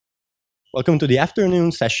Welcome to the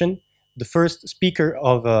afternoon session. The first speaker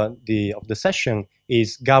of the session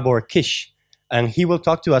is Gabor Kish, and he will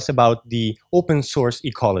talk to us about the open source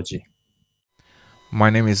ecology. My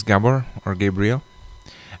name is Gabor, or Gabriel,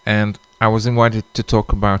 and I was invited to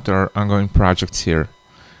talk about our ongoing projects here.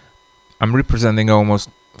 I'm representing almost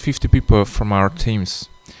 50 people from our teams.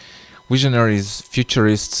 Visionaries,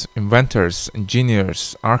 futurists, inventors,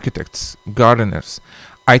 engineers, architects, gardeners,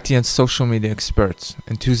 IT and social media experts,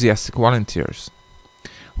 enthusiastic volunteers.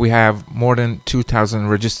 We have more than 2,000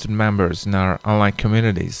 registered members in our online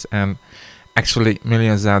communities, and actually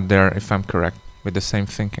millions out there, if I'm correct, with the same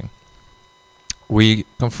thinking. We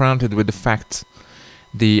confronted with the fact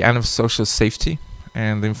the end of social safety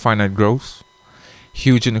and infinite growth,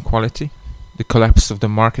 huge inequality, the collapse of the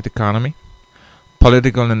market economy,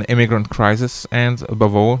 political and immigrant crisis, and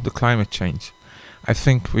above all, the climate change. I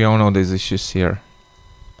think we all know these issues here.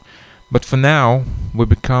 But for now, we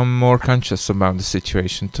become more conscious about the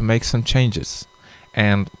situation to make some changes,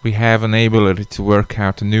 and we have an ability to work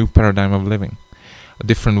out a new paradigm of living, a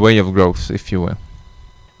different way of growth, if you will.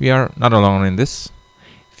 We are not alone in this.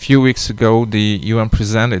 A few weeks ago, the UN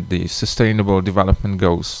presented the Sustainable Development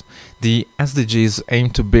Goals. The SDGs aim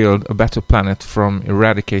to build a better planet from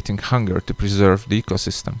eradicating hunger to preserve the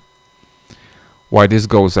ecosystem. Why these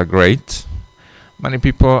goals are great? Many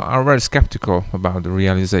people are very skeptical about the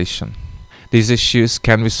realization. These issues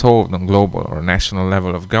can be solved on global or national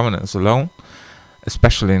level of governance alone,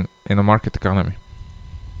 especially in a market economy.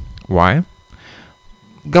 Why?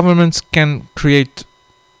 Governments can create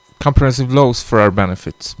comprehensive laws for our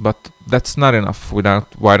benefits, but that's not enough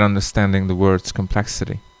without wide understanding the world's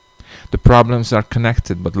complexity. The problems are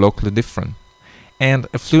connected but locally different, and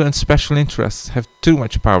affluent special interests have too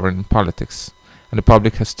much power in politics, and the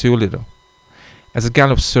public has too little. As a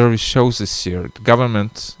Gallup survey shows this year, the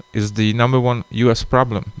government is the #1 US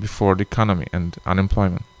problem before the economy and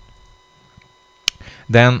unemployment.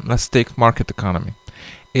 Then let's take market economy.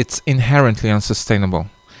 It's inherently unsustainable.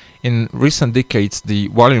 In recent decades, the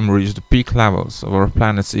volume reached the peak levels of our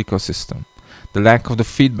planet's ecosystem. The lack of the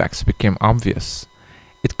feedbacks became obvious.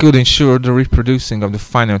 It could ensure the reproducing of the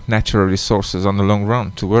finite natural resources on the long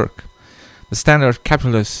run to work. The standard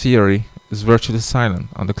capitalist theory is virtually silent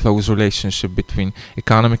on the close relationship between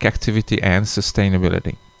economic activity and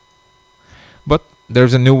sustainability. But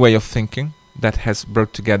there's a new way of thinking that has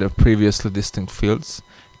brought together previously distinct fields: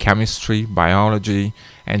 chemistry, biology,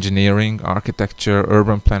 engineering, architecture,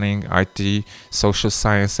 urban planning, IT, social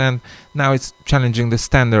science, and now it's challenging the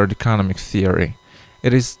standard economic theory.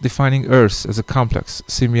 It is defining Earth as a complex,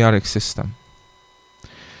 symbiotic system.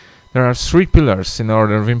 There are 3 pillars in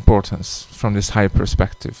order of importance from this high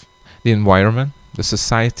perspective: the environment, the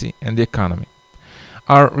society, and the economy.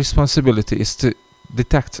 Our responsibility is to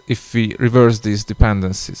detect if we reverse these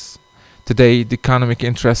dependencies. Today, the economic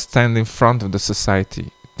interests stand in front of the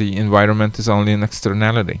society. The environment is only an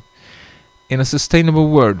externality. In a sustainable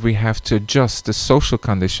world, we have to adjust the social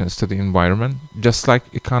conditions to the environment, just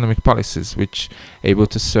like economic policies which are able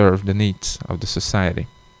to serve the needs of the society.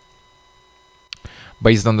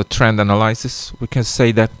 Based on the trend analysis, we can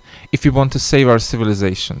say that if we want to save our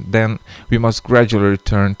civilization, then we must gradually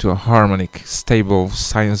return to a harmonic, stable,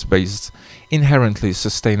 science-based, inherently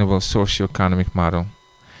sustainable socio-economic model.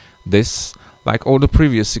 This, like all the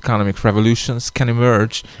previous economic revolutions, can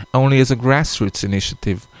emerge only as a grassroots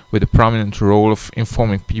initiative with a prominent role of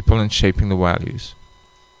informing people and shaping the values.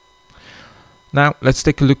 Now, let's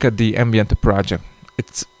take a look at the ENVIENTA project.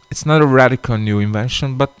 It's not a radical new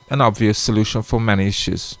invention, but an obvious solution for many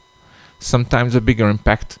issues. Sometimes a bigger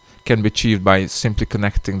impact can be achieved by simply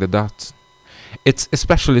connecting the dots. It's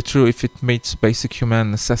especially true if it meets basic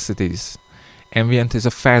human necessities. ENVIENTA is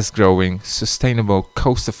a fast-growing, sustainable,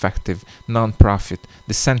 cost-effective, non-profit,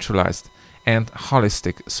 decentralized, and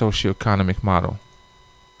holistic socio-economic model.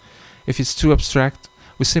 If it's too abstract,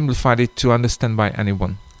 we simplified it to understand by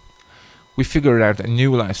anyone. We figured out a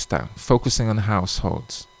new lifestyle, focusing on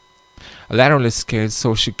households. A laterally scaled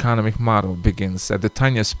socio-economic model begins at the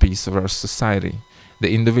tiniest piece of our society,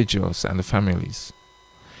 the individuals and the families.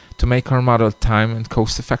 To make our model time and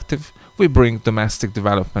cost-effective, we bring domestic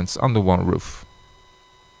developments under one roof.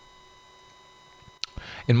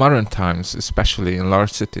 In modern times, especially in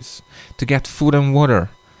large cities, to get food and water,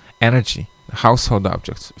 energy, household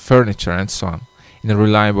objects, furniture and so on, in a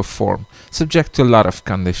reliable form, subject to a lot of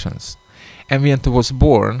conditions, ENVIENTA was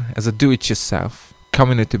born as a do-it-yourself,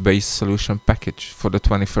 community-based solution package for the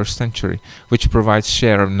 21st century, which provides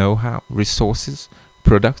share of know-how, resources,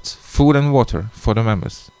 products, food and water for the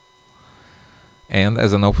members. And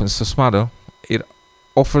as an open source model, it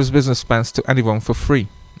offers business plans to anyone for free,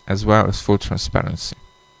 as well as full transparency.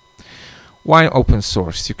 Why open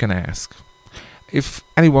source, you can ask? If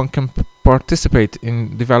anyone can participate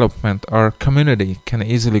in development, our community can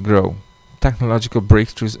easily grow. Technological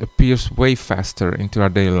breakthroughs appears way faster into our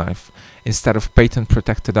daily life instead of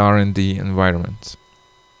patent-protected R&D environments.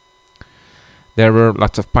 There were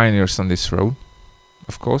lots of pioneers on this road.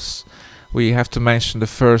 Of course, we have to mention the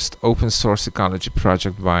first open source ecology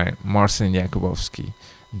project by Marcin Jakubowski,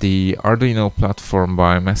 the Arduino platform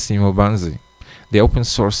by Massimo Banzi, the open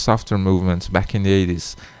source software movement back in the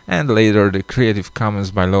 80s, and later the Creative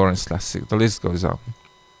Commons by Lawrence Lessig. The list goes on.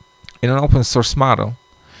 In an open source model,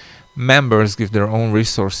 members give their own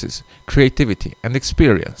resources, creativity, and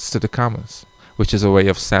experience to the commons, which is a way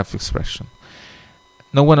of self-expression.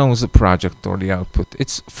 No one owns the project or the output.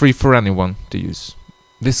 It's free for anyone to use.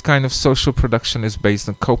 This kind of social production is based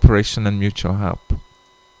on cooperation and mutual help.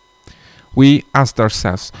 We asked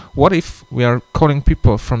ourselves, what if we are calling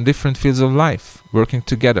people from different fields of life, working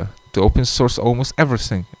together to open source almost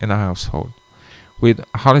everything in a household? With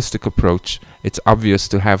a holistic approach, it's obvious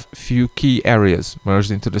to have few key areas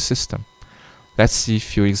merged into the system. Let's see a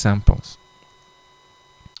few examples.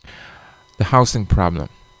 The housing problem.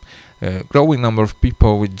 A growing number of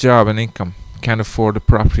people with job and income can't afford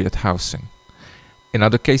appropriate housing. In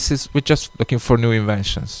other cases, we're just looking for new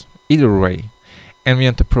inventions. Either way,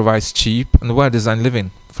 ENVIENTA provides cheap and well-designed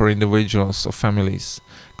living for individuals or families.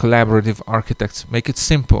 Collaborative architects make it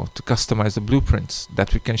simple to customize the blueprints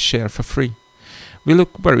that we can share for free. We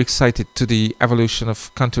look very excited to the evolution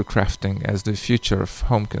of contour crafting as the future of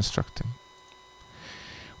home constructing.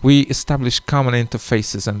 We establish common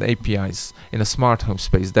interfaces and APIs in a smart home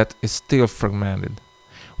space that is still fragmented.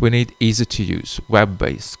 We need easy-to-use,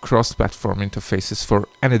 web-based, cross-platform interfaces for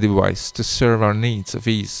any device to serve our needs of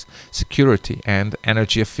ease, security, and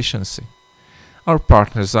energy efficiency. Our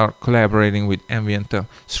partners are collaborating with ENVIENTA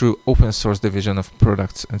through open source division of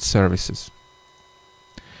products and services.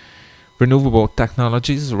 Renewable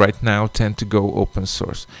technologies right now tend to go open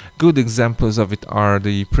source. Good examples of it are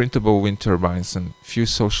the printable wind turbines and few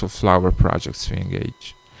social flower projects we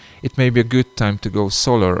engage. It may be a good time to go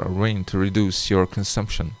solar or wind to reduce your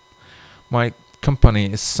consumption. My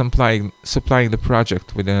company is supplying the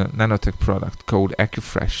project with a nanotech product called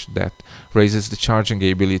EcoFresh that raises the charging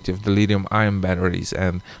ability of the lithium-ion batteries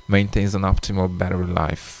and maintains an optimal battery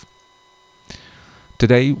life.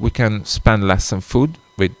 Today we can spend less on food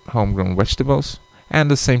with homegrown vegetables, and at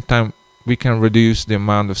the same time we can reduce the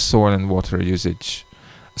amount of soil and water usage.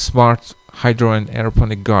 A smart hydro and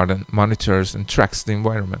aeroponic garden monitors and tracks the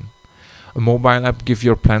environment. A mobile app gives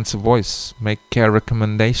your plants a voice, make care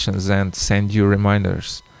recommendations and send you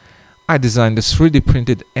reminders. I designed a 3D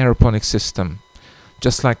printed aeroponic system,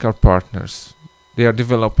 just like our partners. They are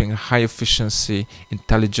developing high efficiency,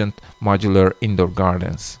 intelligent, modular indoor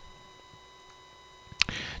gardens.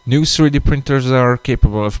 New 3D printers are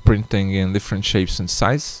capable of printing in different shapes and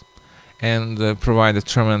sizes, and provide a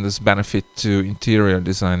tremendous benefit to interior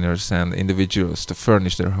designers and individuals to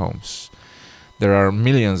furnish their homes. There are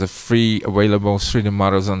millions of free available 3D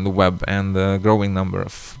models on the web and a growing number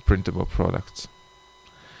of printable products.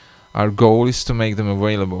 Our goal is to make them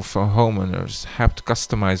available for homeowners, help to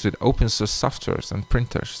customize with open source softwares and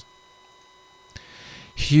printers.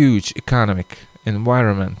 Huge economic,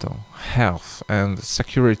 environmental, health and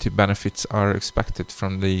security benefits are expected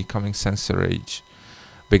from the coming sensor age.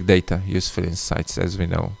 Big data, useful insights, as we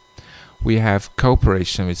know. We have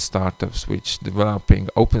cooperation with startups which developing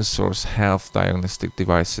open source health diagnostic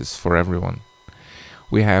devices for everyone.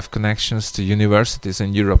 We have connections to universities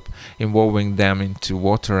in Europe, involving them into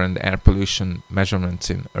water and air pollution measurements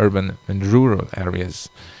in urban and rural areas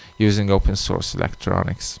using open source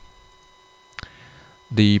electronics.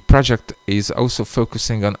 The project is also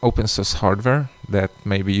focusing on open source hardware that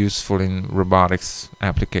may be useful in robotics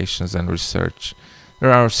applications and research.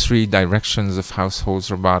 There are 3 directions of household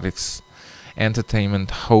robotics: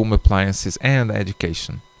 entertainment, home appliances, and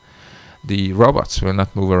education. The robots will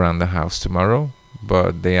not move around the house tomorrow,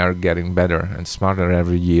 but they are getting better and smarter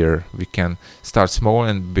every year. We can start small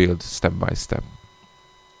and build step by step.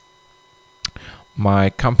 My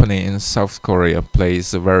company in South Korea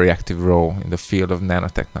plays a very active role in the field of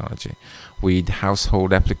nanotechnology, with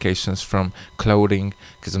household applications from clothing,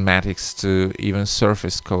 cosmetics to even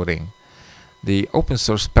surface coating. The open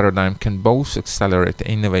source paradigm can both accelerate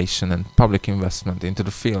innovation and public investment into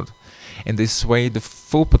the field. In this way, the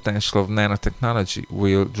full potential of nanotechnology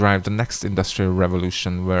will drive the next industrial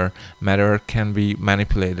revolution, where matter can be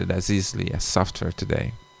manipulated as easily as software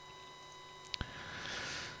today.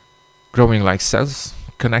 Growing like cells,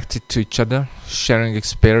 connected to each other, sharing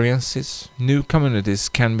experiences, new communities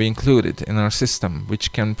can be included in our system,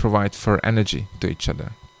 which can provide for energy to each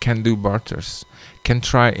other. can do barters, can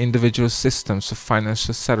try individual systems of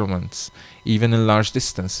financial settlements, even in large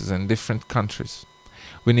distances in different countries.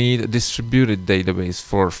 We need a distributed database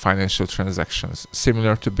for financial transactions,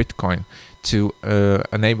 similar to Bitcoin, to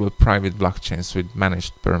enable private blockchains with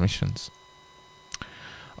managed permissions.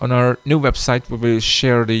 On our new website, we will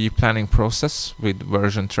share the planning process with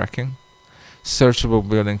version tracking, searchable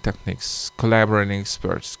building techniques, collaborating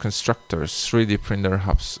experts, constructors, 3D printer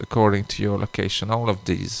hubs according to your location. All of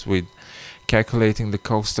these, with calculating the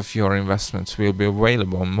cost of your investments, will be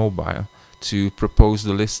available on mobile to propose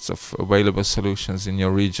the lists of available solutions in your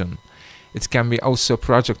region. It can be also a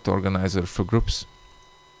project organizer for groups.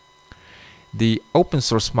 The open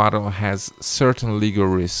source model has certain legal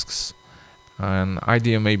risks. An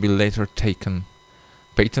idea may be later taken,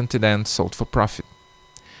 patented and sold for profit.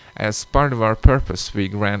 As part of our purpose, we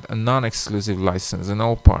grant a non-exclusive license in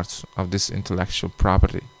all parts of this intellectual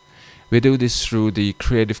property. We do this through the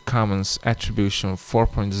Creative Commons Attribution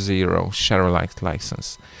 4.0 Share-alike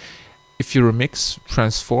license. If you remix,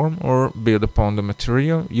 transform, or build upon the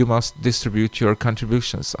material, you must distribute your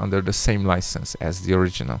contributions under the same license as the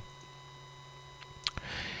original.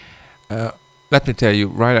 Let me tell you,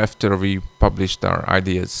 right after we published our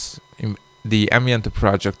ideas, the ENVIENTA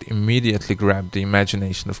project immediately grabbed the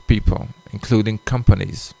imagination of people, including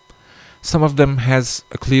companies. Some of them has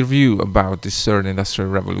a clear view about this third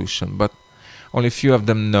industrial revolution, but only few of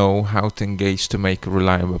them know how to engage to make a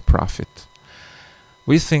reliable profit.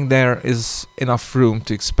 We think there is enough room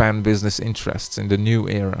to expand business interests in the new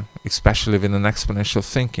era, especially with an exponential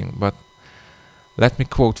thinking, but let me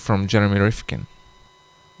quote from Jeremy Rifkin.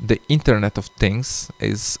 The Internet of Things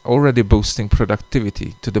is already boosting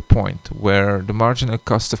productivity to the point where the marginal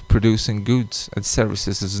cost of producing goods and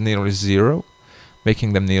services is nearly zero,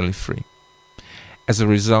 making them nearly free. As a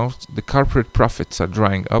result, the corporate profits are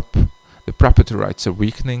drying up, the property rights are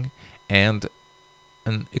weakening, and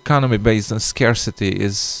an economy based on scarcity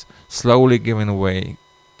is slowly giving way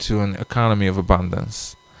to an economy of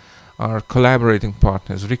abundance. Our collaborating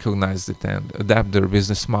partners recognize it and adapt their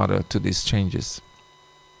business model to these changes.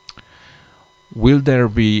 Will there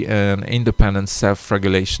be an independent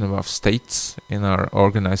self-regulation of states in our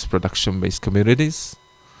organized production-based communities?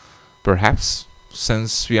 Perhaps,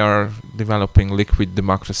 since we are developing liquid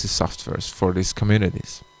democracy softwares for these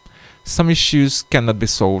communities. Some issues cannot be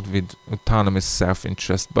solved with autonomous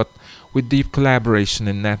self-interest, but with deep collaboration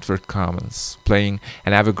in network commons, playing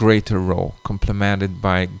an ever greater role, complemented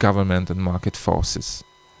by government and market forces.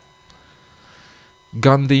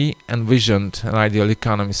 Gandhi envisioned an ideal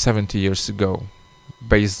economy 70 years ago,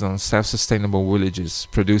 based on self-sustainable villages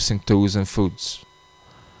producing tools and foods.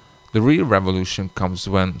 The real revolution comes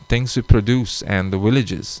when things we produce and the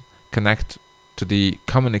villages connect to the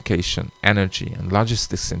communication, energy and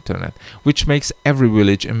logistics internet, which makes every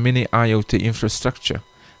village a mini IoT infrastructure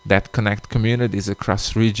that connect communities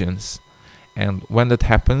across regions. And when that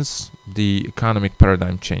happens, the economic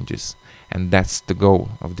paradigm changes. And that's the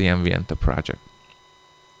goal of the ENVIENTA project.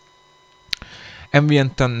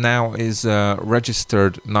 ENVIENTA now is a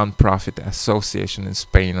registered non-profit association in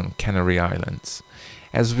Spain and Canary Islands.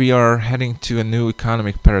 As we are heading to a new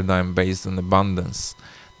economic paradigm based on abundance,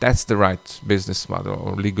 that's the right business model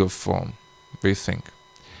or legal form, we think.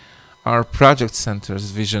 Our project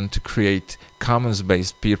center's vision to create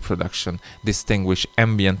commons-based peer production distinguish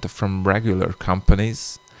ENVIENTA from regular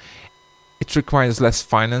companies. It requires less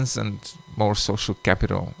finance and more social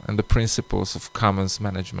capital and the principles of commons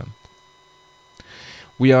management.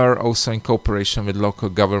 We are also in cooperation with local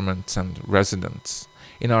governments and residents.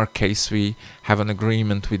 In our case, we have an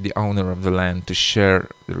agreement with the owner of the land to share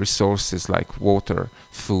the resources like water,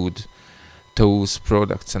 food, tools,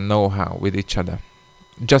 products and know-how with each other.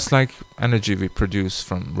 Just like energy we produce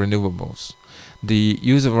from renewables. The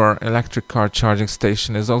use of our electric car charging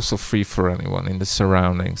station is also free for anyone in the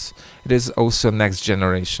surroundings. It is also a next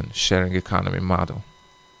generation sharing economy model.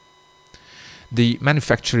 The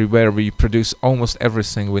manufactory where we produce almost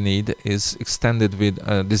everything we need is extended with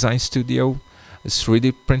a design studio, a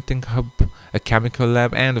 3D printing hub, a chemical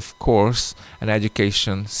lab, and of course an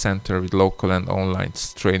education center with local and online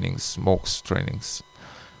trainings, MOOCs trainings.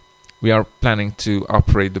 We are planning to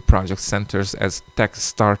operate the project centers as tech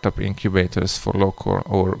startup incubators for local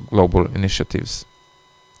or global initiatives.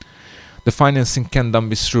 The financing can then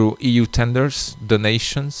be through EU tenders,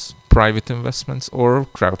 donations, private investments, or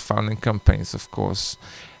crowdfunding campaigns, of course.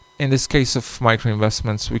 In this case of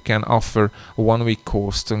micro-investments, we can offer a one-week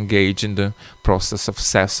course to engage in the process of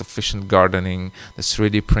self-sufficient gardening, the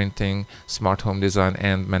 3D printing, smart home design,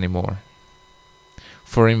 and many more.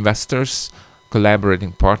 For investors,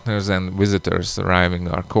 collaborating partners, and visitors arriving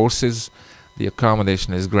at our courses, The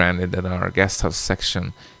accommodation is granted at our guest house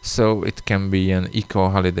section, so it can be an eco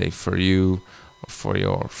holiday for you, or for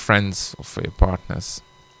your friends, or for your partners.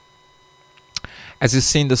 As you've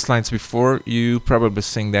seen the slides before, you probably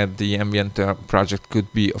think that the ENVIENTA project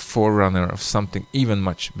could be a forerunner of something even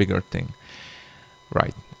much bigger thing.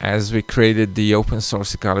 Right. As we created the open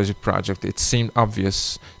source ecology project, it seemed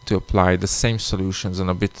obvious to apply the same solutions on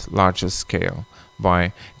a bit larger scale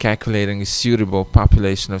by calculating a suitable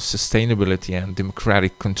population of sustainability and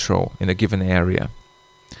democratic control in a given area.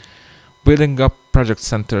 Building up project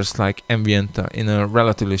centers like ENVIENTA in a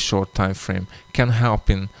relatively short time frame can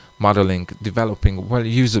help in modeling, developing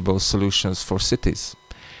well-usable solutions for cities.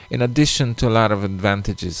 In addition to a lot of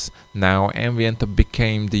advantages, now ENVIENTA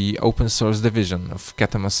became the open source division of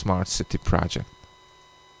Ketama Smart City project.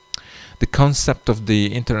 The concept of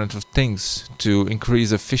the Internet of Things to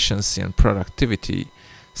increase efficiency and productivity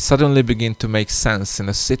suddenly begin to make sense in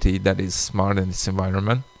a city that is smart in its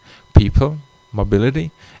environment, people,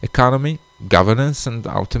 mobility, economy, governance, and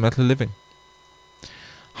ultimately living.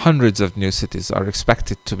 Hundreds of new cities are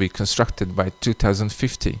expected to be constructed by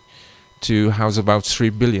 2050 to house about 3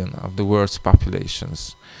 billion of the world's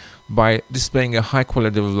populations. By displaying a high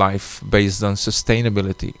quality of life based on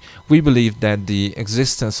sustainability, we believe that the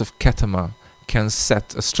existence of Ketama can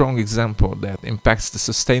set a strong example that impacts the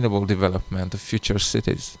sustainable development of future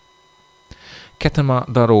cities.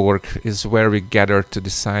 Ketama.org is where we gather to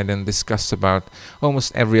decide and discuss about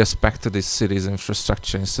almost every aspect of this city's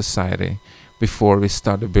infrastructure and society before we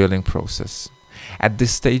start the building process. At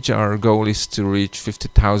this stage, our goal is to reach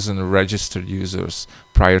 50,000 registered users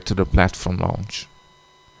prior to the platform launch.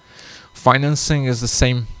 Financing is the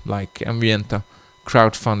same like ENVIENTA,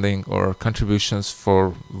 crowdfunding or contributions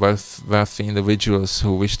for wealthy individuals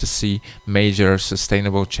who wish to see major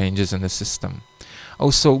sustainable changes in the system.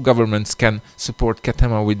 Also, governments can support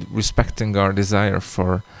Ketama with respecting our desire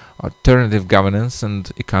for alternative governance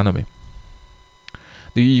and economy.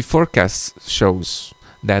 The forecast shows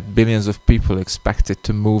that billions of people expected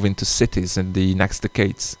to move into cities in the next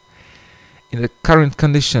decades. In the current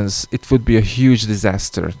conditions, it would be a huge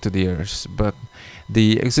disaster to the Earth, but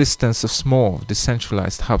the existence of small,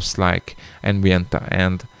 decentralized hubs like ENVIENTA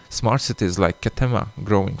and smart cities like Ketama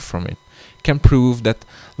growing from it can prove that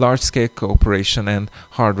large-scale cooperation and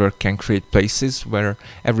hard work can create places where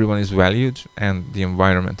everyone is valued and the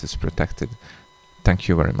environment is protected. Thank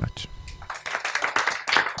you very much.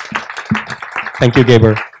 Thank you,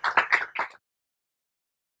 Gabor.